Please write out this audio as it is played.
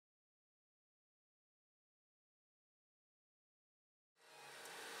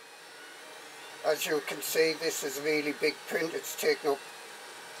As you can see, this is a really big print. It's taken up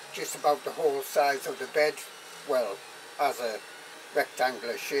just about the whole size of the bed, well, as a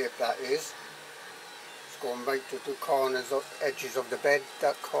rectangular shape that is. It's going right to the corners, edges of the bed.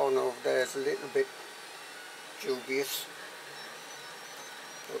 That corner over there is a little bit dubious.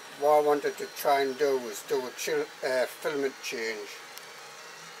 But what I wanted to try and do is do a filament change.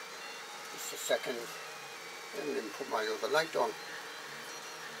 Just a second. I didn't even put my other light on.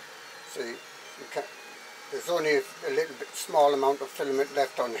 See, there's only a little bit small amount of filament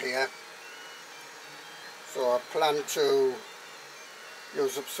left on here. So I plan to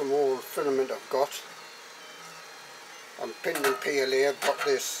use up some old filament I've got. On pin and PLA I've got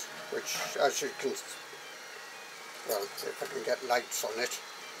this, which as you can, well, if I can get lights on it,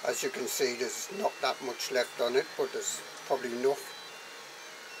 as you can see there's not that much left on it, but there's probably enough.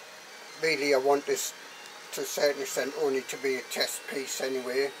 Really I want this to a certain extent only to be a test piece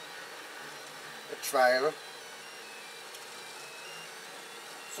anyway, a trial.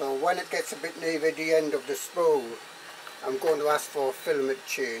 So when it gets a bit near the end of the spool, I'm going to ask for a filament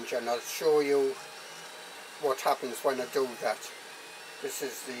change, and I'll show you what happens when I do that. This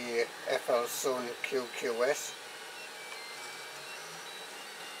is the FLSUN QQS.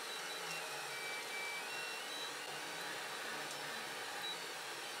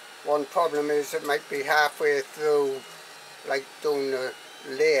 One problem is it might be halfway through, like doing a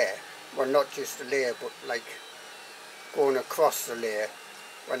layer, well not just a layer but like going across the layer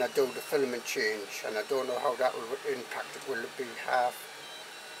when I do the filament change, and I don't know how that will impact it. Will it be half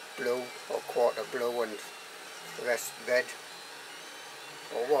blue or quarter blue and the rest red,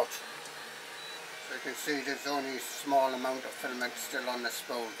 or what? So you can see there's only a small amount of filament still on the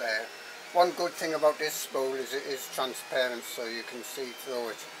spool there. One good thing about this spool is it is transparent, so you can see through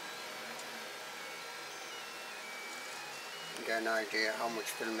it. You get an idea how much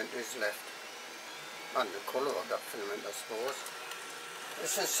filament is left, and the colour of that filament I suppose.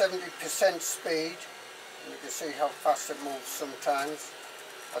 This is 70% speed, and you can see how fast it moves sometimes.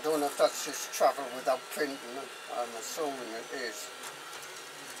 I don't know if that's just travel without printing, I'm assuming it is.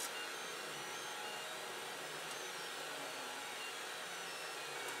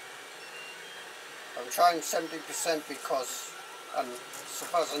 I'm trying 70% because, and so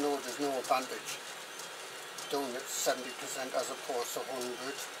far as I know, there's no advantage doing it 70% as opposed to 100,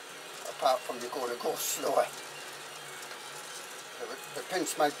 apart from you're going to go slower. The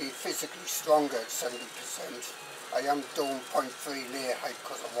prints might be physically stronger at 70%. I am doing 0.3 layer height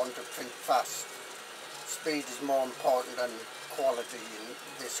because I want to print fast. Speed is more important than quality in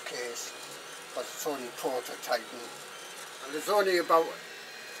this case, because it's only prototyping. And there's only about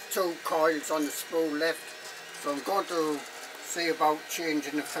 2 coils on the spool left, so I'm going to see about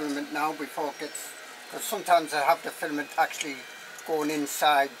changing the filament now before it gets, because sometimes I have the filament actually going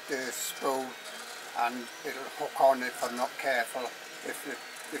inside the spool and it'll hook on if I'm not careful.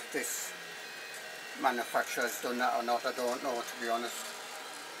 If this manufacturer has done that or not, I don't know, to be honest.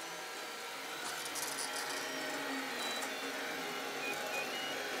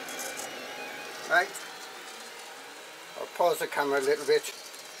 Right, I'll pause the camera a little bit.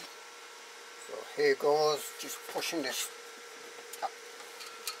 So here goes, just pushing this up,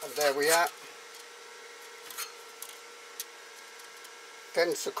 and there we are.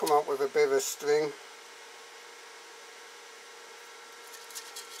 Tends to come out with a bit of a string.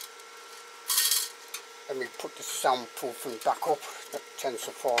 Let me put the soundproofing back up, that tends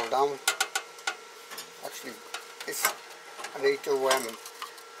to fall down. Actually, I need to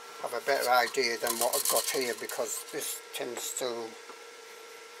have a better idea than what I've got here, because this tends to,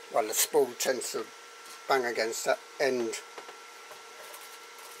 well, the spool tends to bang against that end.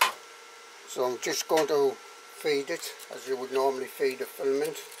 So I'm just going to feed it as you would normally feed a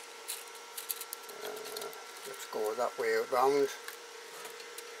filament. Let's go that way around,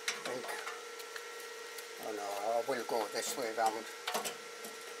 I think. Oh no, I will go this way around.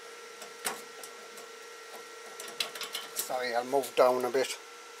 Sorry, I'll move down a bit.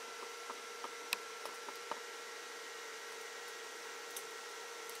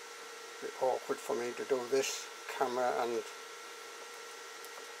 A bit awkward for me to do this, camera and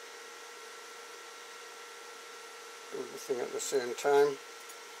do the thing at the same time.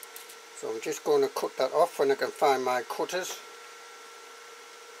 So I'm just going to cut that off when I can find my cutters.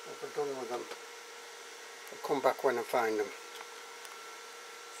 What have I done with them? I'll come back when I find them.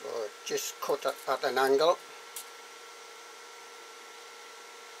 So just cut it at an angle.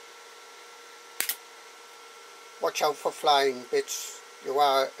 Watch out for flying bits. You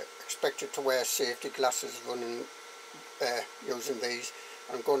are expected to wear safety glasses running using these.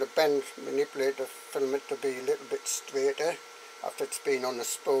 I'm going to manipulate the filament to be a little bit straighter after it's been on the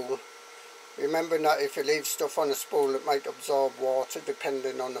spool, Remembering that if you leave stuff on a spool it might absorb water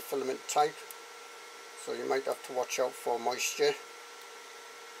depending on the filament type, so you might have to watch out for moisture.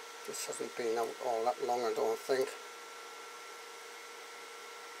 This hasn't been out all that long, I don't think.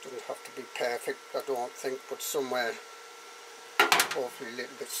 Doesn't have to be perfect, I don't think, but somewhere hopefully a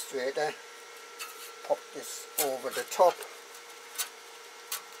little bit straighter. Pop this over the top.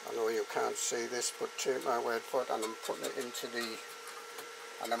 I know you can't see this, but take my word for it, and I'm putting it into the,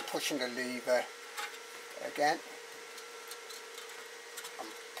 and I'm pushing the lever again. I'm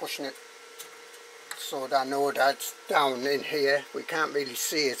pushing it so that I know that's down in here. We can't really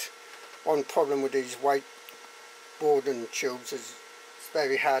see it. One problem with these white boarding tubes is it's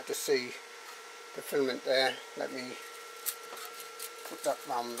very hard to see the filament there. Let me put that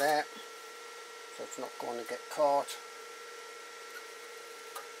round there so it's not going to get caught.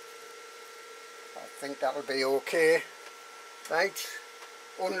 I think that'll be okay. Right,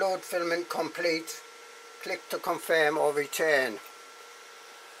 unload filament complete. Click to confirm or return.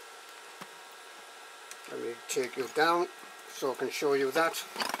 Let me take you down so I can show you that.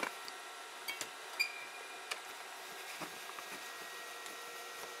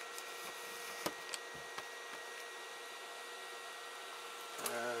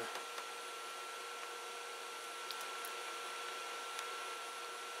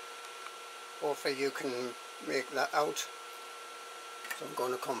 Hopefully you can make that out. So I'm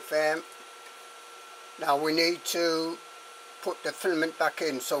going to confirm. Now we need to put the filament back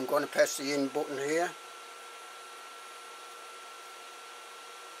in, so I'm going to press the in button here.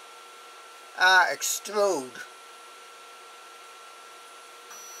 Extrude.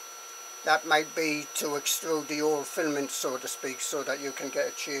 That might be to extrude the old filament, so to speak, so that you can get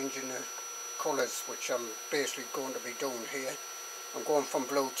a change in the colours, which I'm basically going to be doing here. I'm going from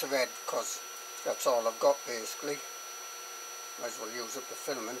blue to red because that's all I've got basically. Might as well use up the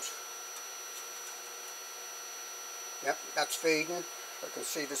filament. Yep, that's feeding. I can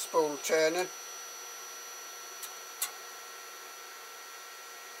see the spool turning.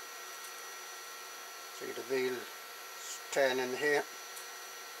 See the wheel turning here.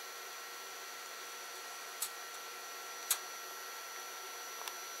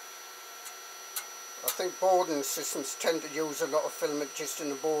 I think boarding systems tend to use a lot of filament just in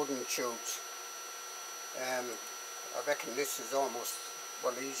the boarding tubes. I reckon this is almost,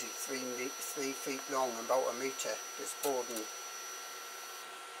 well, easy 3 feet long, about a metre, this boarding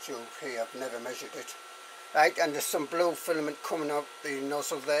tube here. I've never measured it. Right, and there's some blue filament coming out the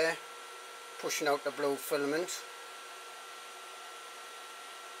nozzle there, pushing out the blue filament.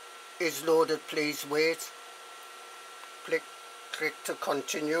 Is loaded, please wait. Click to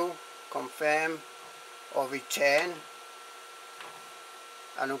continue, confirm or return.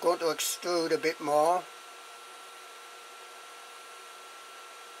 And I'm going to extrude a bit more.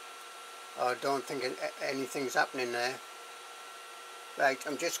 I don't think anything's happening there. Right,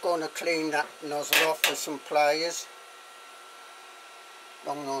 I'm just going to clean that nozzle off with some pliers,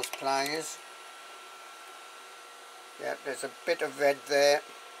 long nose pliers. Yeah, there's a bit of red there,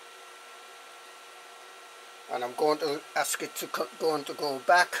 and I'm going to ask it to go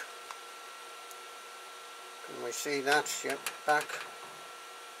back. Can we see that? Yep, back,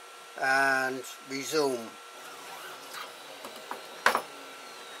 and resume.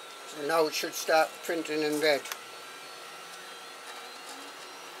 So now it should start printing in red.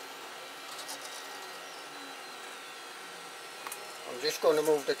 I'm just going to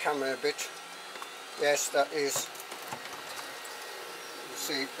move the camera a bit. Yes, that is. You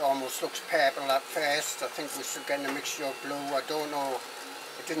see, it almost looks purple at first. I think we're still getting a mixture of blue. I don't know.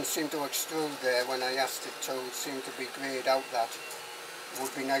 It didn't seem to extrude there when I asked it to. It seemed to be greyed out that. It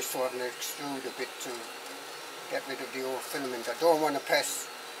would be nice to have it extrude a bit to get rid of the old filament. I don't want to press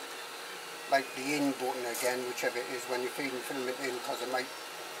like the in button again, whichever it is, when you're feeding filament in, because it might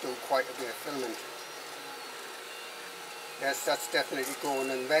do quite a bit of filament. Yes, that's definitely going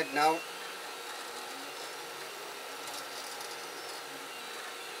in red now.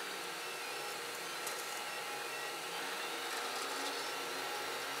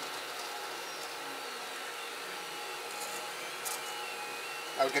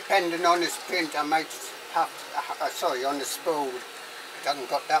 Now depending on this print I might have, sorry, on the spool, it hasn't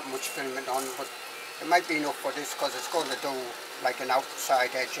got that much filament on, but it might be enough for this because it's going to do like an outside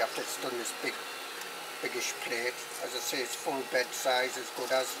edge after it's done this biggish plate. As I say, it's full bed size as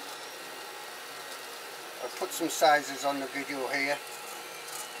good as. I'll put some sizes on the video here.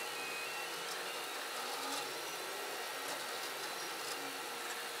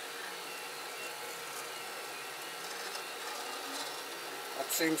 That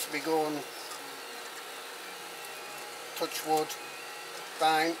seems to be going, touch wood,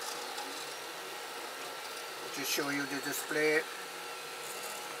 fine. just show you the display.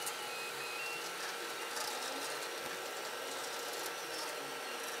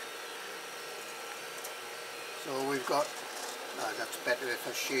 So we've got, that's better if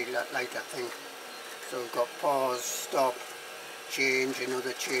I shield that light, I think. So we've got pause, stop, change,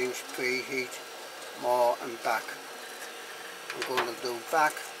 another change, preheat, more and back. I'm going to do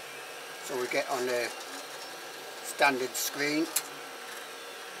back, so we get on the standard screen.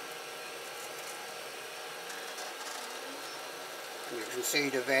 And you can see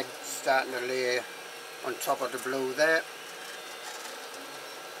the red starting to lay on top of the blue there.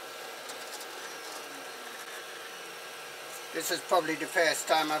 This is probably the first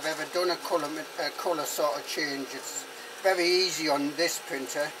time I've ever done a colour sort of change. It's very easy on this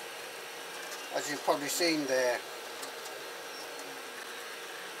printer, as you've probably seen there.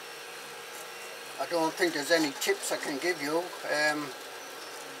 I don't think there's any tips I can give you.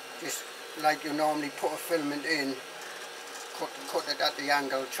 Just like you normally put a filament in, cut it at the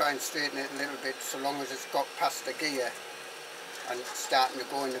angle, try and straighten it a little bit, so long as it's got past the gear and starting to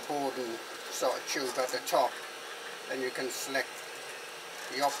go in the board and sort of tube at the top, then you can select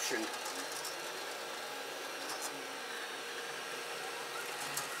the option.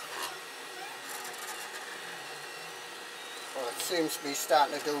 Well, it seems to be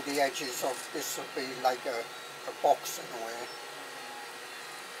starting to do the edges of this. Will be like a box in a way.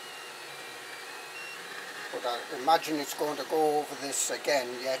 But I imagine it's going to go over this again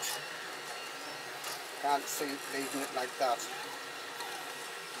yet. Can't see it leaving it like that.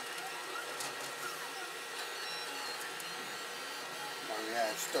 Well,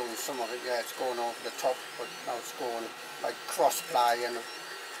 yeah, it's doing some of it. Yeah, it's going over the top, but now it's going like cross ply and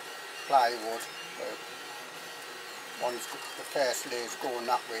plywood. The first layer is going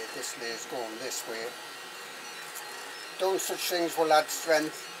that way, this layer is going this way. Doing such things will add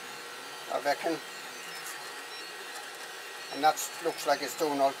strength, I reckon. And that looks like it's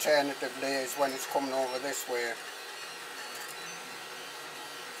doing alternative layers when it's coming over this way.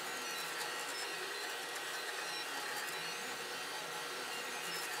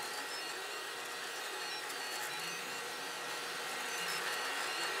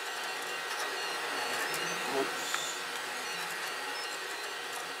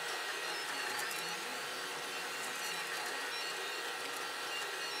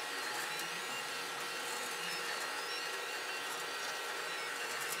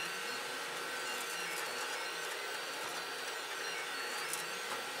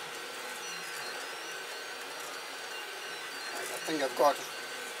 I think I've got,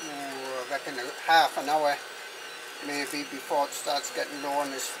 I reckon, half an hour maybe before it starts getting low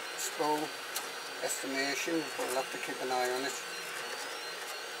on this spool estimation, but we'll have to keep an eye on it.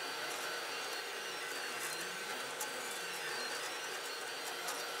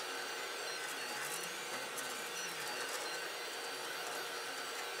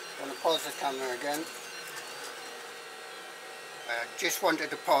 I'm going to pause the camera again. I just wanted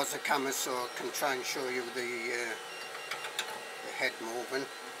to pause the camera so I can try and show you the head moving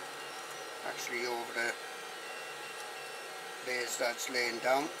actually over the layers that's laying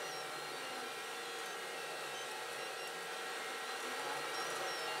down.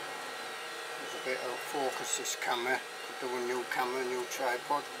 There's a bit out of focus, this camera. Could do a new camera, new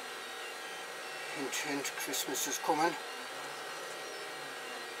tripod. Hint hint, Christmas is coming.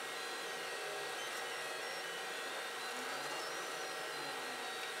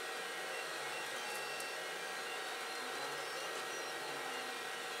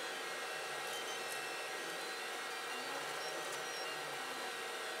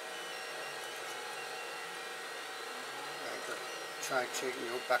 Try taking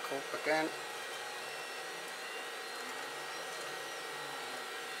you back up again.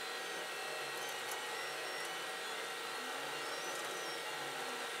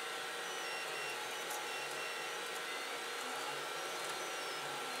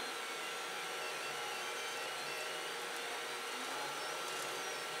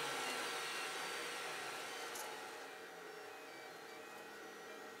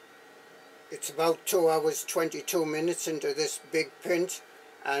 It's about 2 hours 22 minutes into this big print,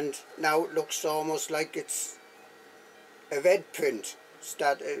 and now it looks almost like it's a red print.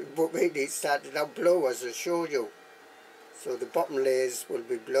 But really it started out blue, as I showed you. So the bottom layers will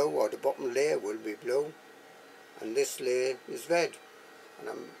be blue, or the bottom layer will be blue, and this layer is red. And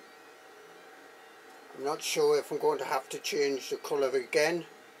I'm not sure if I'm going to have to change the colour again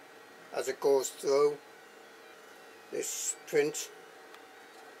as it goes through this print.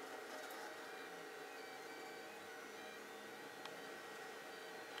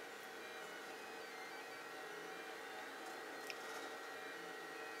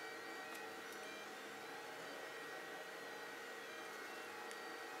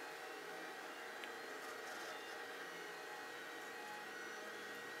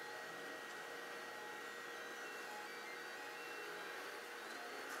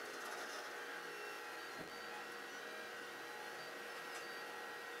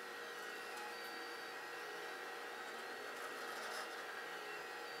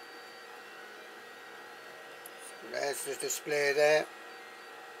 There's the display there,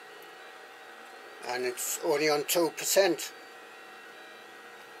 and it's only on 2%.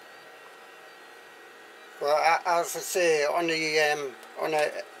 Well, as I say, on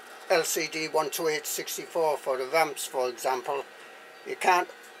a LCD 12864 for the ramps, for example, you can't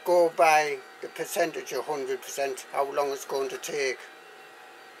go by the percentage of 100% how long it's going to take,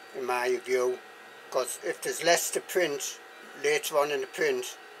 in my view, because if there's less to print later on in the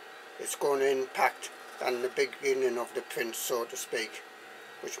print, it's going to impact than the beginning of the print, so to speak,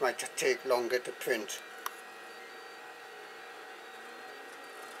 which might take longer to print.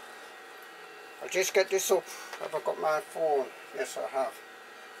 I'll just get this up. Have I got my phone? Yes, I have.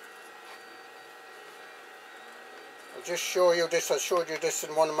 I'll just show you this. I showed you this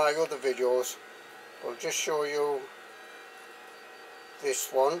in one of my other videos. I'll just show you this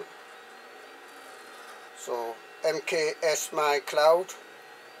one. So, MKSCloud.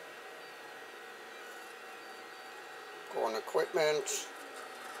 Go on equipment.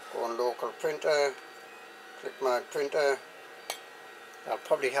 Go on local printer. Click my printer. I'll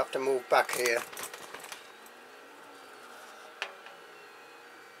probably have to move back here.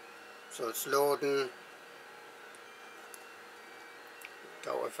 So it's loading.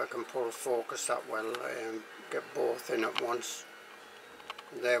 Doubt if I can pull focus that well. Get both in at once.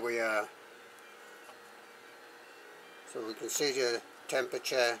 And there we are. So we can see the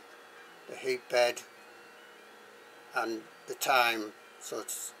temperature, the heat bed, and the time. So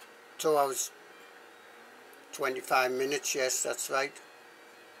it's 2 hours 25 minutes. Yes, that's right.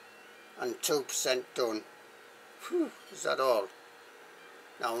 And 2% done. Whew, is that all?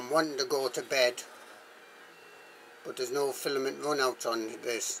 Now I'm wanting to go to bed, but there's no filament run out on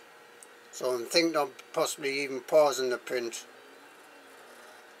this, so I'm thinking of possibly even pausing the print.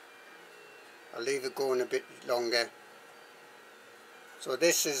 I'll leave it going a bit longer. So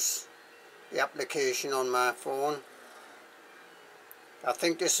this is the application on my phone. I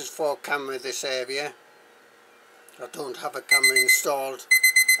think this is for camera, this area. I don't have a camera installed.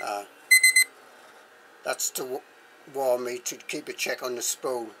 That's to warn me to keep a check on the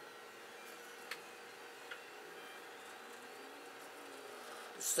spool.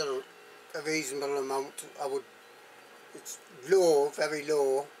 It's still a reasonable amount. It's low, very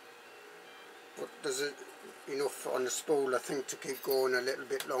low, but there's enough on the spool, I think, to keep going a little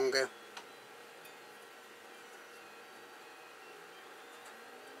bit longer.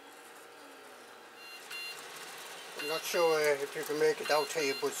 I'm not sure if you can make it out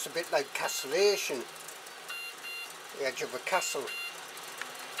here, but it's a bit like castellation. The edge of a castle.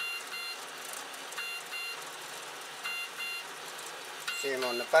 Same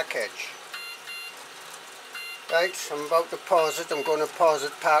on the back edge. Right, I'm about to pause it. I'm going to pause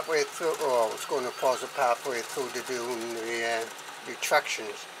it partway through. Oh, I was going to pause it partway through to doing the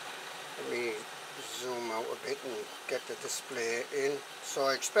retractions. Let me zoom out a bit and get the display in. So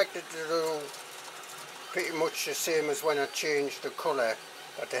I expect it to do pretty much the same as when I changed the colour,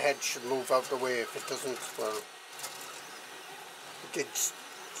 that the head should move out the way. If it doesn't, well, it did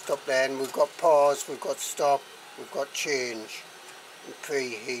stop there, and we've got pause, we've got stop, we've got change, and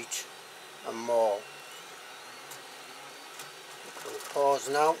preheat, and more. We'll pause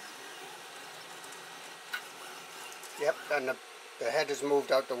now. Yep, and the head has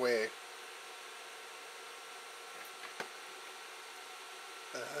moved out the way.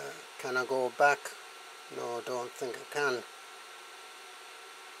 Can I go back? No, I don't think I can.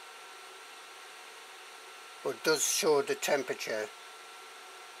 But it does show the temperature.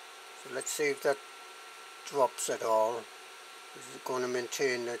 So let's see if that drops at all. Is it going to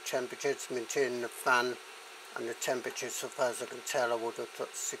maintain the temperature? It's maintaining the fan and the temperature, so far as I can tell. I would have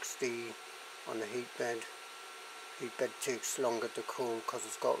thought 60 on the heat bed. Heat bed takes longer to cool because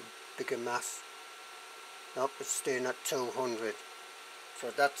it's got a bigger mass. Nope, it's staying at 200. So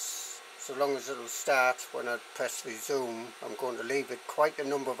that's, so long as it'll start when I press resume. I'm going to leave it quite a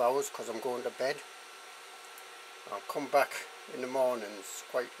number of hours because I'm going to bed. I'll come back in the morning. It's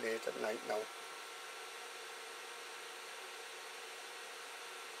quite late at night now.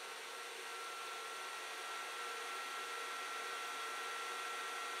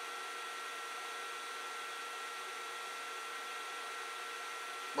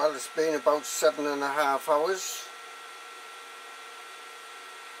 Well, it's been about 7.5 hours.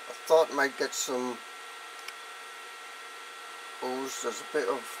 I thought I might get some ooze. There's a bit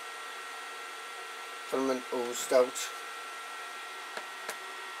of filament oozed out.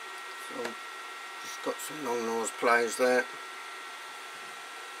 So, just got some long nose pliers there.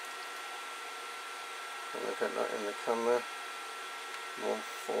 Can I get that in the camera? More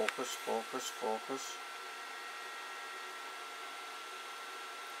focus, focus, focus.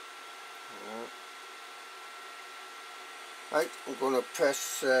 Right, I'm going to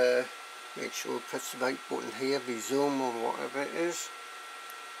press, make sure I press the right button here, resume or whatever it is.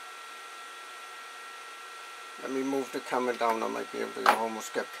 Let me move the camera down, I might be able to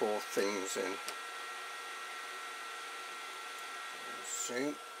almost get both things in. Let's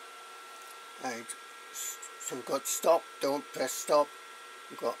see. Right, so we've got stop, don't press stop.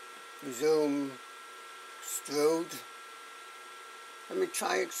 We've got resume, extrude. Let me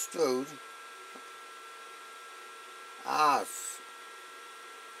try extrude. Ah,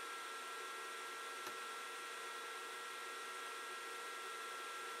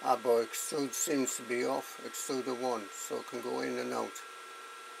 but extrude seems to be off, extruder 1, so it can go in and out.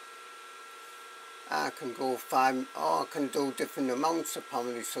 I can go 5, I can do different amounts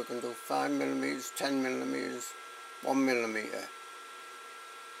apparently, so I can do 5mm, 10mm, 1mm.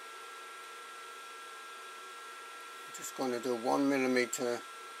 I'm just going to do 1mm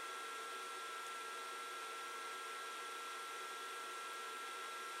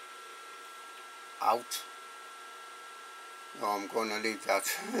out. No, I'm going to leave that.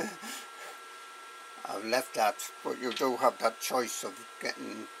 I've left that, but you do have that choice of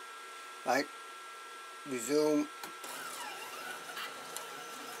getting, right, resume.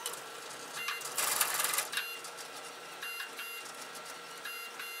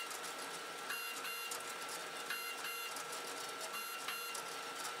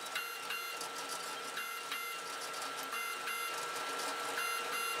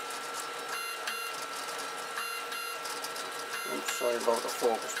 I'm sorry about the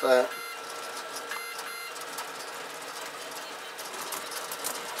focus there.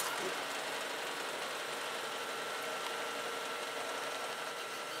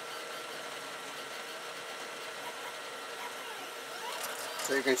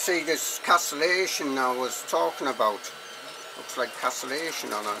 So you can see this castellation I was talking about. Looks like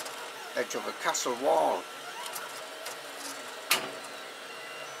castellation on the edge of a castle wall.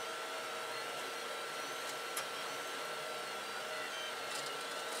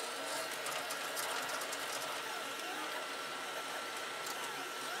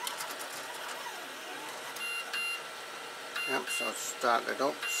 Yep, so it's started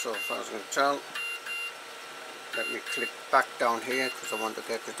up, so far as I can tell. Let me click back down here because I want to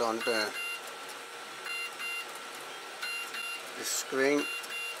get it on the screen.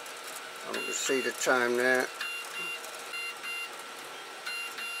 And we can see the time there.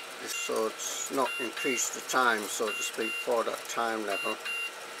 So it's not increased the time, so to speak, for that time level.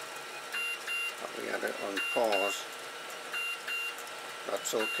 But we had it on pause.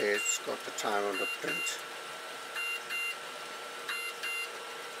 That's okay, it's got the time on the print.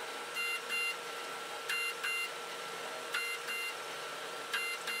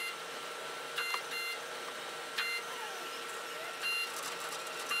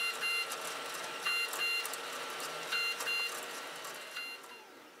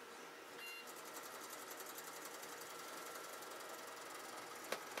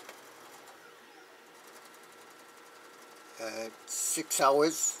 Uh, 6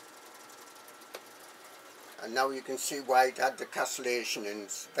 hours, and now you can see why it had the castellation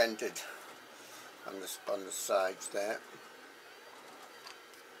invented on the sides there.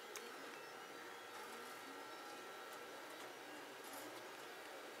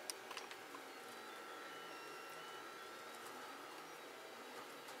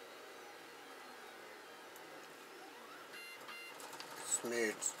 It's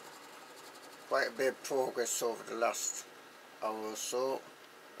made quite a bit of progress over the last hour or so,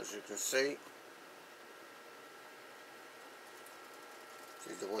 as you can see.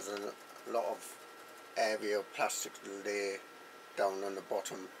 See, there was a lot of area of plastic to lay down on the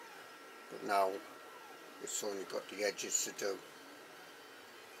bottom, but now it's only got the edges to do.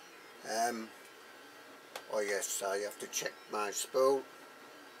 Oh yes, I have to check my spool.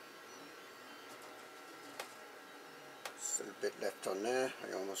 Still a bit left on there.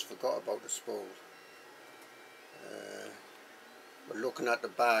 I almost forgot about the spool. But looking at the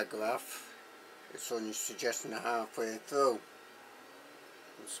bar graph, it's only suggesting halfway through.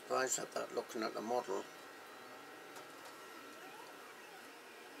 I'm surprised at that, looking at the model.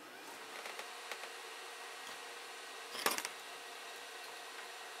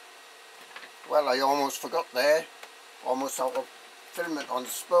 Well, I almost forgot there. Almost out of filament on the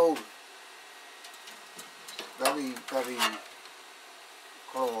spool. Very, very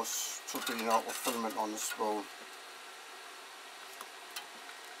close to being out of filament on the spool.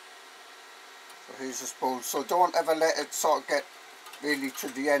 So here's the spool. So don't ever let it sort of get really to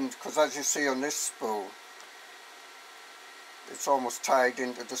the end, because as you see on this spool, it's almost tied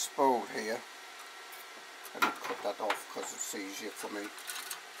into the spool here. Let me cut that off because it's easier for me.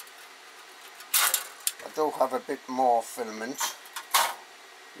 do have a bit more filament,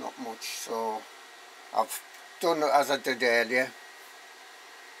 not much, so I've done it as I did earlier.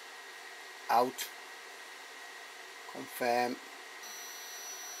 Out, confirm.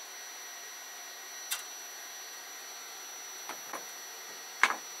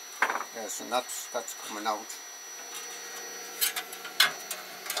 Yes, and that's coming out.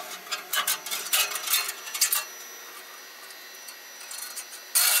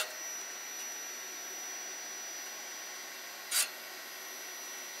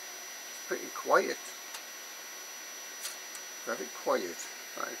 Pretty quiet. Very quiet.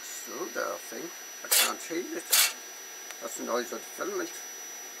 I extrude it, I think. I can't hear it. That's the noise of the filament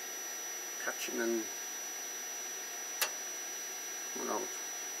catching and coming out.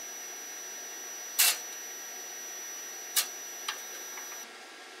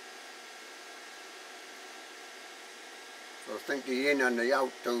 So I think the in and the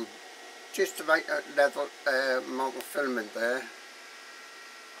out do just the right level amount of filament there.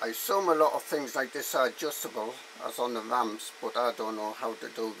 I assume a lot of things like this are adjustable as on the ramps, but I don't know how to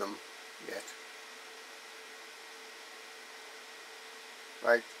do them yet.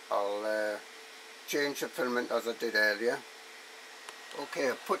 Right, I'll change the filament as I did earlier.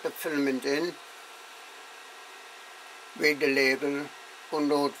 Okay, I put the filament in, read the label,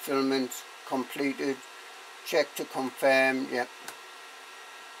 unload filament, completed, check to confirm, yep.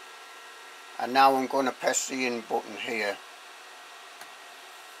 And now I'm going to press the in button here.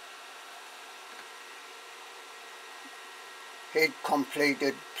 Hit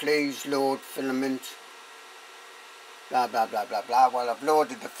completed, please load filament, blah blah blah blah blah. Well, I've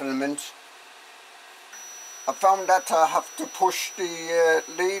loaded the filament. I found that I have to push the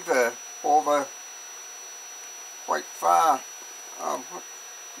lever over quite far.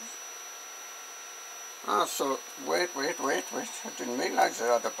 So wait, I didn't realise I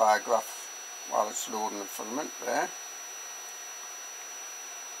had a bar graph while it's loading the filament there.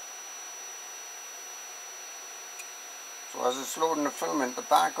 So as it's loading the filament, the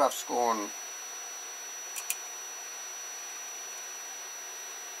bar graph's going.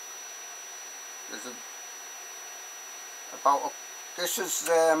 There's this is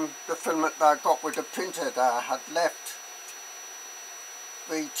the filament that I got with the printer that I had left.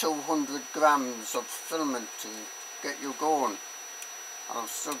 200 grams of filament to get you going. And I've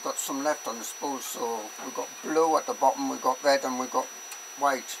still got some left on the spool, so we've got blue at the bottom, we've got red and we've got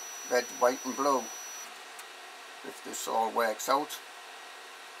white. Red, white and blue. If this all works out.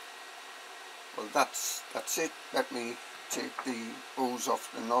 Well, that's it. Let me take the hose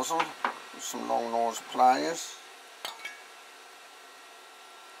off the nozzle with some long nose pliers.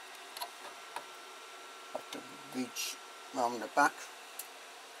 Have to reach round the back.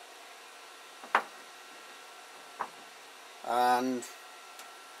 And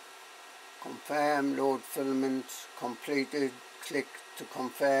confirm, load filament, completed, click to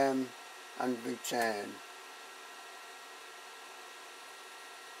confirm and return.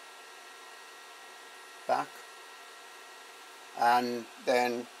 Back, and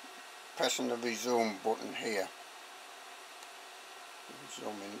then pressing the resume button here.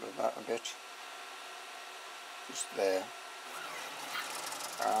 Zoom into that a bit, just there,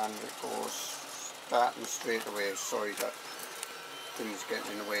 and it goes starting straight away. Sorry, that thing's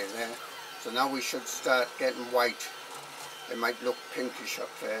getting in the way there. So now we should start getting white. It might look pinkish at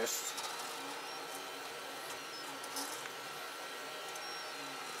first.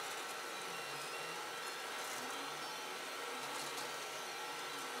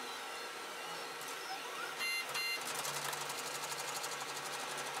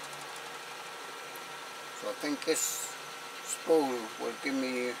 So I think this spool will give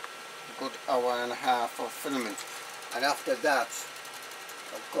me a good hour and a half of filament, and after that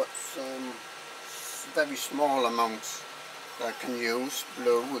I've got some very small amounts that I can use,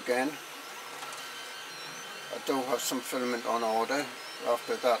 blue again. I do have some filament on order.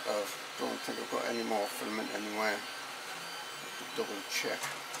 After that I don't think I've got any more filament anywhere. I have to double check.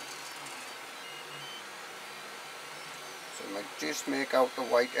 So I might just make out the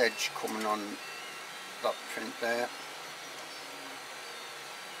white edge coming on that print there.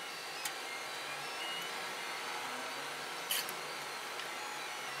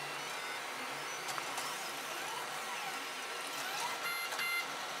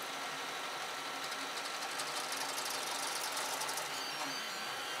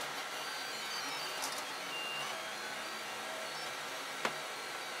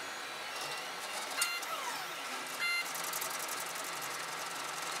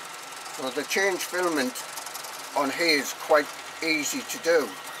 So the change filament on here is quite easy to do.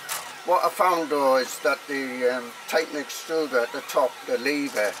 What I found though is that the Titan extruder at the top, the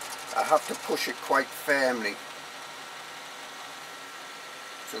lever, I have to push it quite firmly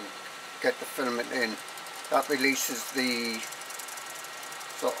to get the filament in. That releases the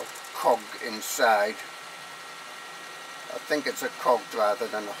sort of cog inside. I think it's a cog rather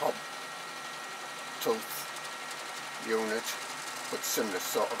than a hob tooth unit, but similar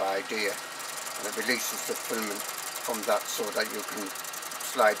sort of idea. And it releases the filament from that so that you can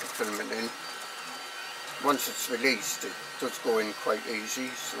slide the filament in. Once it's released, it does go in quite easy,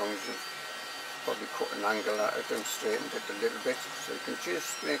 as long as you've probably cut an angle at it and straightened it a little bit. So you can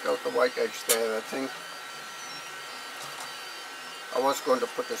just make out the white edge there, I think. I was going to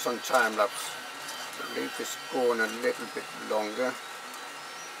put this on time lapse, but leave this going a little bit longer.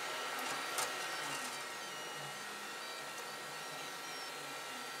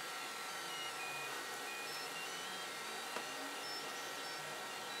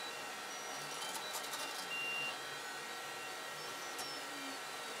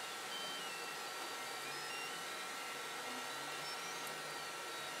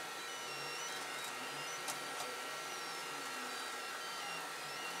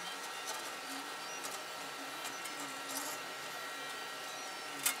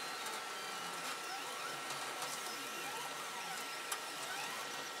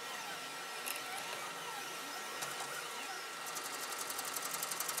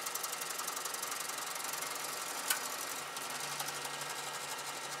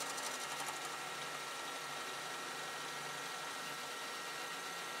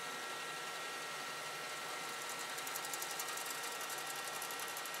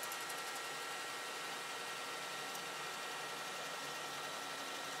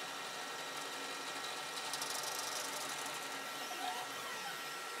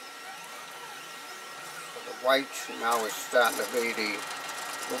 The white now is starting to really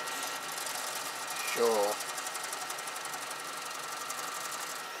show,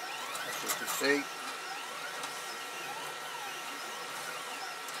 as you can see.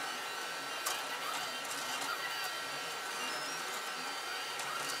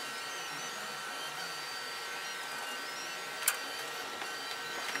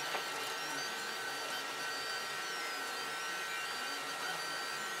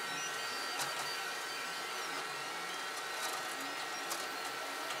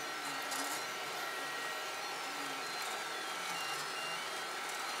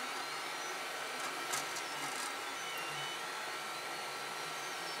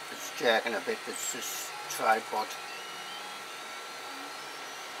 It's jerking a bit, it's this tripod.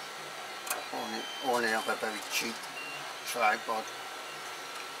 Only have a very cheap tripod.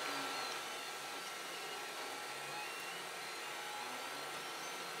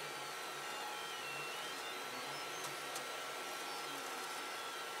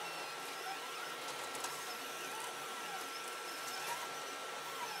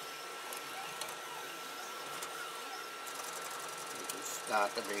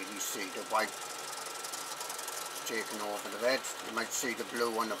 Start to really see the white taking over the red. You might see the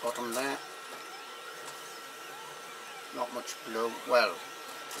blue on the bottom there. Not much blue. Well,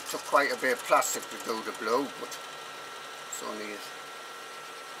 it took quite a bit of plastic to do the blue, but it's only a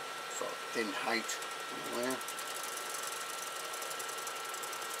sort of thin height anyway.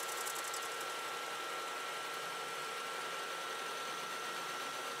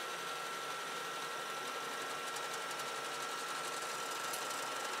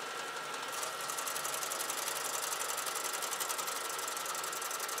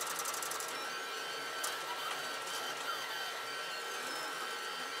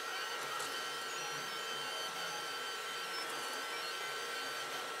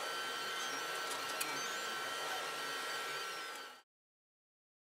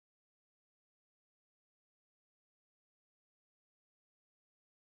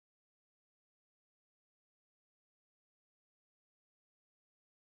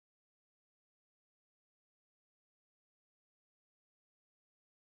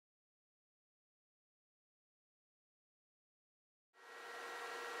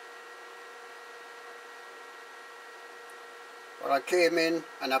 Well, I came in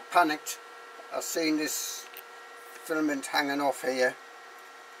and I panicked. I seen this filament hanging off here,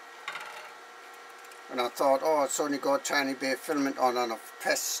 and I thought, oh, it's only got a tiny bit of filament on, and I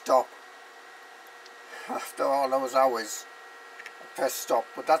pressed stop. After all those hours, I pressed stop,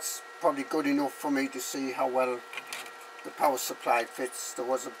 but that's probably good enough for me to see how well the power supply fits. There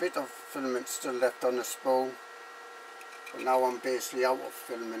was a bit of filament still left on the spool, but now I'm basically out of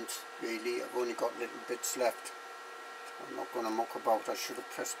filament really. I've only got little bits left. I'm not going to muck about. I should have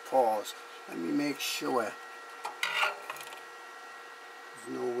pressed pause. Let me make sure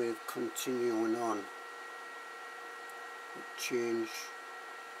there's no way of continuing on. Change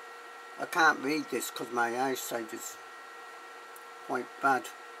I can't read this because my eyesight is quite bad.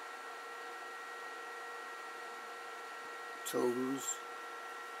 Tools.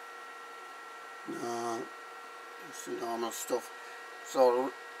 No, it's the normal stuff.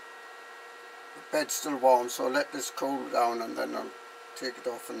 So the bed's still warm, so I'll let this cool down and then I'll take it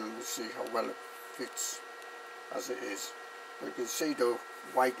off and then we'll see how well it fits as it is. But you can see the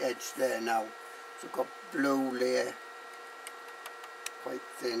white edge there now. So I've got blue layer, quite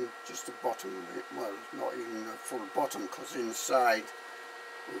thin, just the bottom, well not even a full bottom because inside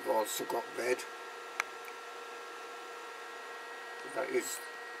we've also got red. That is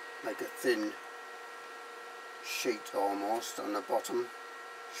like a thin sheet almost on the bottom,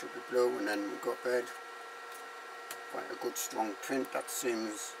 should be blue, and then we've got red. Quite a good strong print. That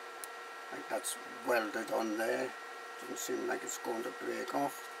seems like that's welded on there. Doesn't seem like it's going to break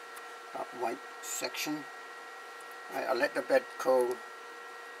off that white section. Right, I'll let the bed cool,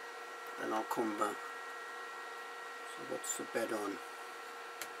 then I'll come back. So what's the bed on?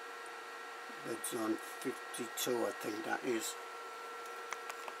 The bed's on 52, I think that is.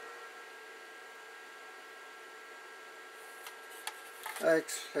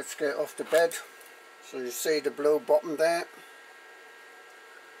 Right, let's get off the bed. So you see the blue bottom there,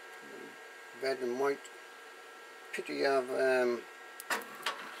 red and white. Pity of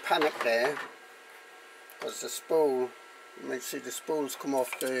panic there, because the spool, you might see the spools come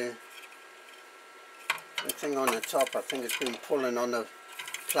off the thing on the top. I think it's been pulling on the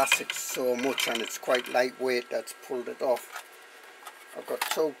plastic so much and it's quite lightweight that's pulled it off. I've got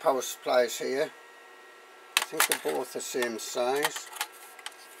two power supplies here. I think they're both the same size.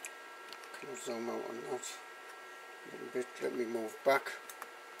 Can I zoom out on that a little bit? Let me move back.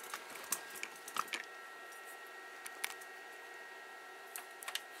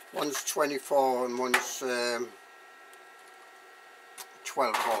 One's 24 and one's 12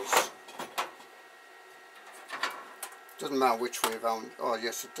 volts. Doesn't matter which way around. Oh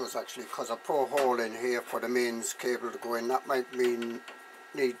yes it does actually, because I put a hole in here for the mains cable to go in. That might mean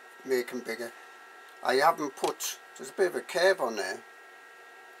need making bigger. I haven't put, there's a bit of a curve on there.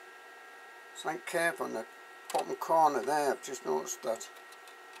 Slight curve on the bottom corner there, I've just noticed that.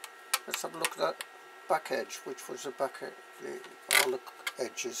 Let's have a look at that back edge. Which was the back edge? All the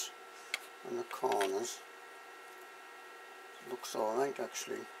edges and the corners. Looks alright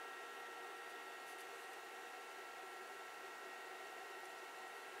actually.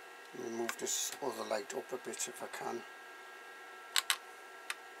 Let me move this other light up a bit if I can.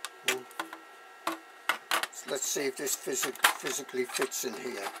 So let's see if this physically fits in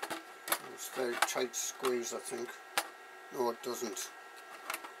here. It's a very tight squeeze I think. No it doesn't.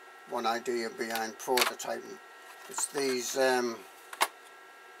 One idea behind prototyping. It's these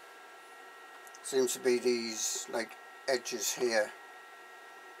seems to be these like edges here.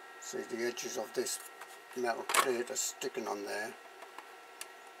 See the edges of this metal plate are sticking on there.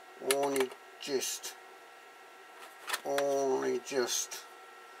 Only just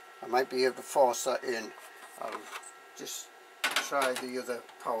I might be able to force that in. I'll just try the other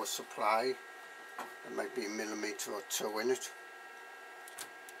power supply. There might be a millimetre or two in it.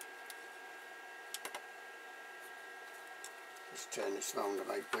 Just turn this round the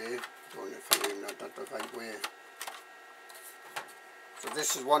right way. Don't know if I'm doing that the right way. So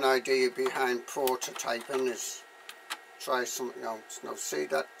this is one idea behind prototyping, is try something else. Now see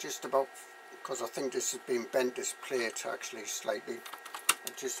that just about, because I think this has been bent, this plate actually slightly.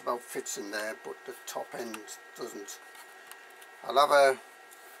 It just about fits in there, but the top end doesn't. I'll have a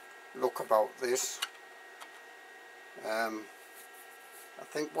look about this. I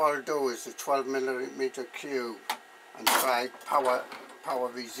think what I'll do is a 12mm cube and try power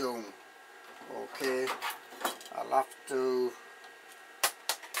resume. Okay, I'll have to,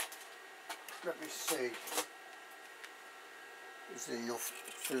 let me see, is there enough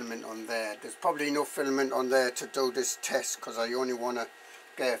filament on there? There's probably enough filament on there to do this test, because I only want to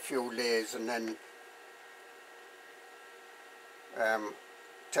get a few layers and then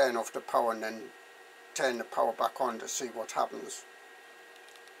turn off the power and then turn the power back on to see what happens.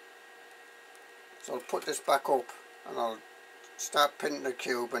 So I'll put this back up and I'll start pinning the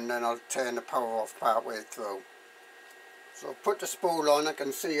cube and then I'll turn the power off part way through. So I'll put the spool on. I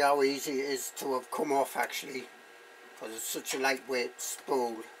can see how easy it is to have come off actually, because it's such a lightweight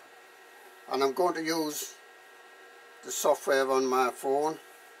spool. And I'm going to use the software on my phone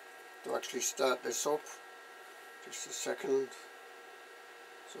to actually start this up. Just a second.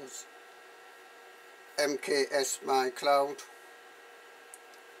 So it's MKSCloud.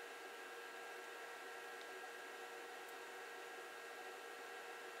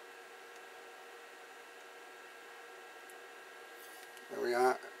 There we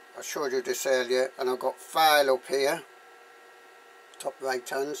are. I showed you this earlier, and I've got file up here, top right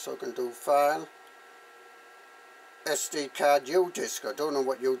hand, so I can do file, SD card, U-disk. I don't know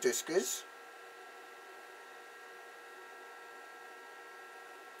what U-disk is.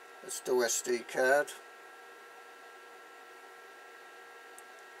 Let's do SD card.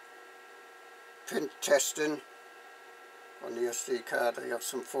 Print testing. On the SD card I have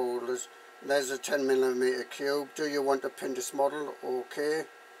some folders. There's a 10mm cube. Do you want to print this model? Okay.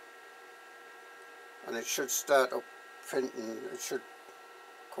 And it should start up printing. It should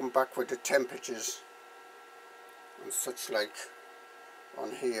come back with the temperatures and such like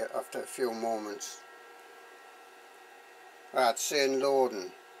on here after a few moments. Ah, it's saying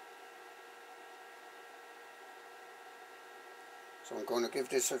loading. So I'm going to give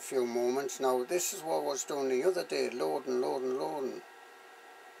this a few moments. Now this is what I was doing the other day, loading.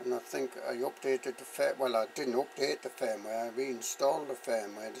 And I think I updated the firmware. Well, I didn't update the firmware, I reinstalled the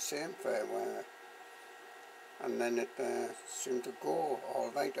firmware, the same firmware. And then it seemed to go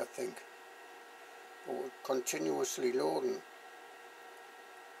alright, I think. But continuously loading.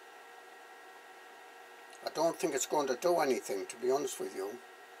 I don't think it's going to do anything, to be honest with you.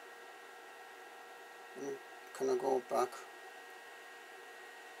 Can I go back?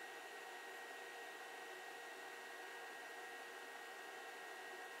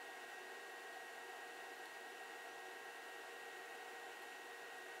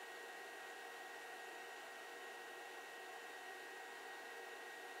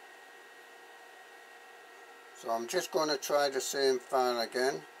 So I'm just going to try the same file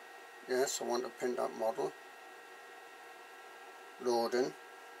again. Yes, I want to print that model. Loading.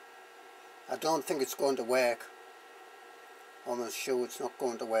 I don't think it's going to work. I'm almost sure it's not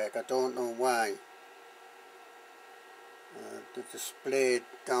going to work. I don't know why. The display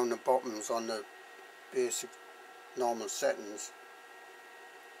down the bottoms on the basic normal settings.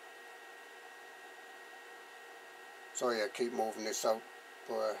 Sorry, I keep moving this out,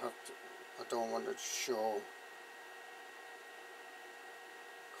 but I don't want to show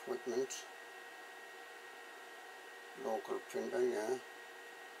equipment. Local printer, yeah.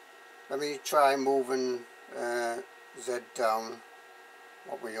 Let me try moving Z down.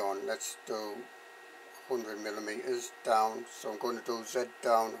 What we on? Let's do 100mm down. So I'm going to do Z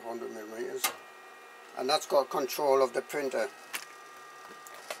down 100mm, and that's got control of the printer.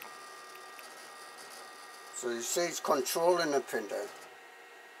 So you see it's controlling the printer.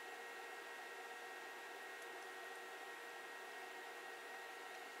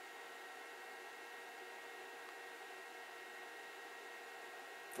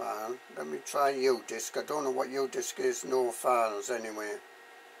 File. Let me try U-disk. I don't know what U-disk is. No files anyway.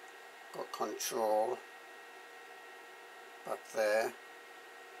 Got control back there.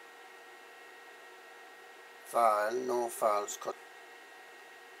 File. No files.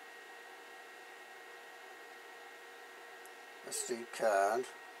 SD card.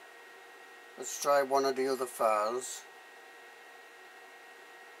 Let's try one of the other files.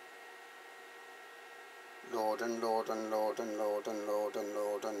 Loading.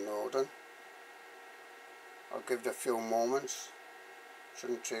 I'll give it a few moments.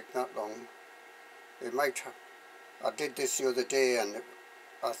 Shouldn't take that long. It might have, I did this the other day and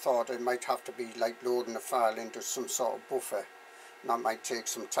I thought it might have to be like loading a file into some sort of buffer. And that might take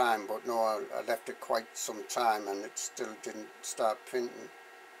some time, but no, I left it quite some time and it still didn't start printing.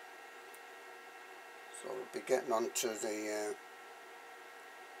 So I'll be getting on to the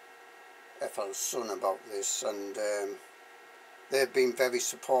FLSUN about this, and they've been very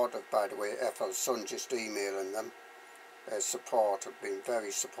supportive, by the way. FLSUN, just emailing them. Their support have been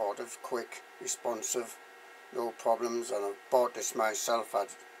very supportive, quick, responsive, no problems, and I've bought this myself. I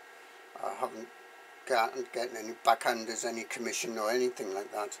haven't getting any backhanders, any commission or anything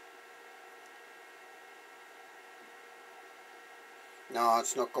like that. No,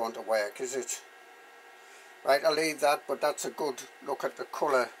 it's not going to work, is it? Right, I'll leave that, but that's a good look at the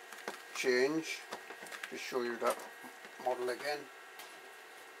colour change. Just show you that model again.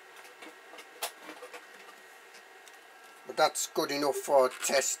 But that's good enough for a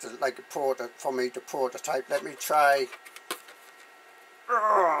test, like a for me to prototype. Let me try.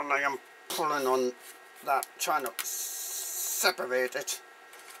 Oh, and I am pulling on that, trying to separate it.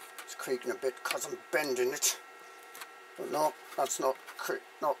 It's creaking a bit because I'm bending it. But no, that's not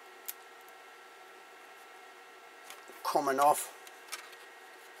coming off.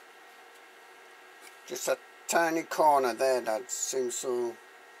 Just a tiny corner there that seems to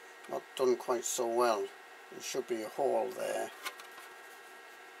not done quite so well. There should be a hole there.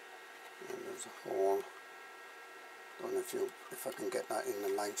 And there's a hole. Don't know if I can get that in the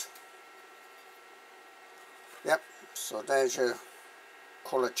light. Yep, so there's your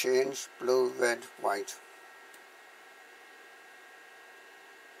colour change, blue, red, white.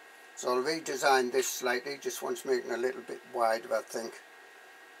 So I'll redesign this slightly, just wants making a little bit wider I think.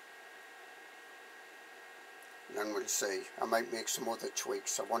 And then we'll see. I might make some other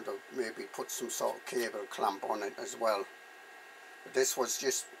tweaks. I want to maybe put some sort of cable clamp on it as well. But this was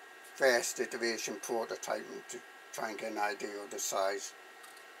just first iteration prototyping to try and get an idea of the size.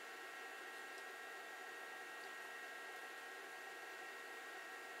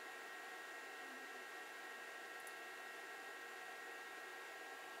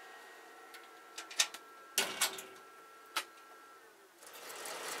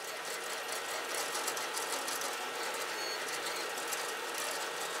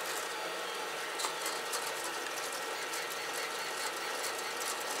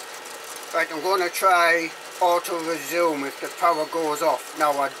 Right, I'm going to try auto resume if the power goes off.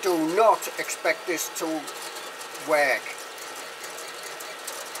 Now I do not expect this to work.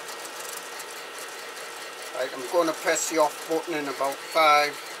 Right, I'm going to press the off button in about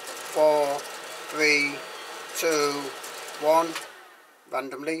 5, 4, 3, 2, 1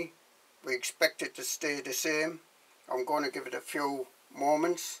 randomly. We expect it to stay the same. I'm going to give it a few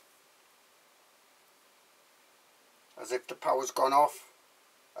moments as if the power's gone off.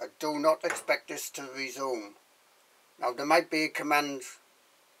 I do not expect this to resume. Now there might be a command,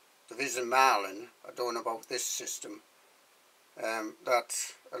 there is a Marlin, I don't know about this system, that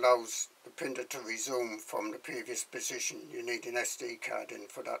allows the printer to resume from the previous position. You need an SD card in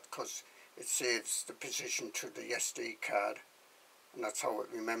for that because it saves the position to the SD card and that's how it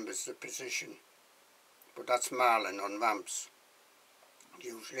remembers the position. But that's Marlin on ramps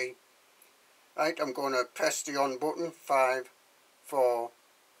usually. Right, I'm going to press the on button. 5, 4,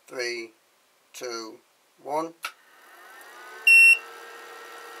 3, 2, 1.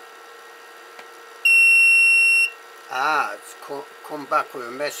 It's come back with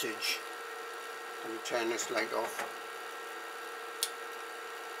a message. Let me turn this light off.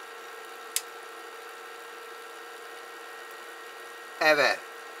 Error.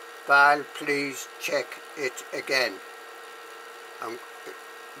 File, please check it again. I'm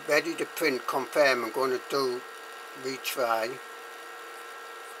ready to print, confirm. I'm going to do retry.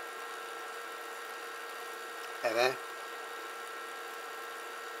 Error.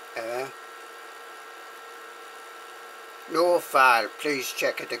 Error. No file, please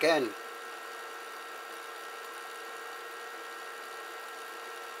check it again.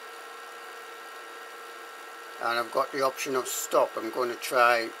 And I've got the option of stop. I'm going to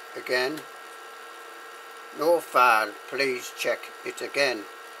try again. No file, please check it again.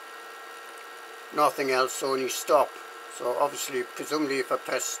 Nothing else, only stop. So obviously, presumably if I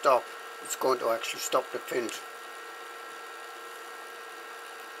press stop, it's going to actually stop the print.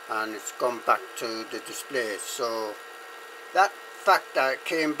 And it's gone back to the display. So that fact that it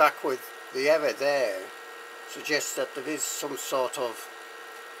came back with the error there suggests that there is some sort of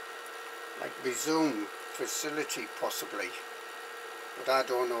like resume facility possibly, but I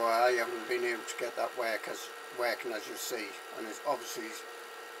don't know. I haven't been able to get that working as you see, and it's obviously,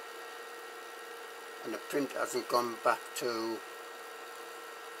 and the print hasn't gone back to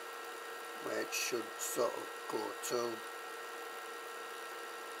where it should sort of go to.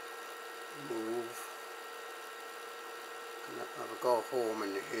 Move. And I'll go home in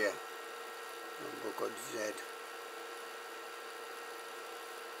here and we've got Z.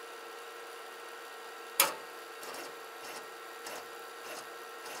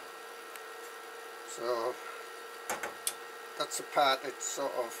 So that's the part that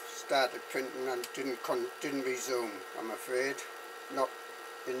sort of started printing and didn't resume, I'm afraid. Not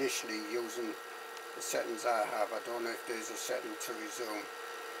initially using the settings I have. I don't know if there's a setting to resume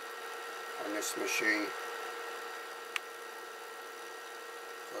on this machine.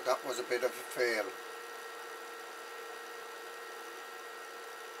 So that was a bit of a fail.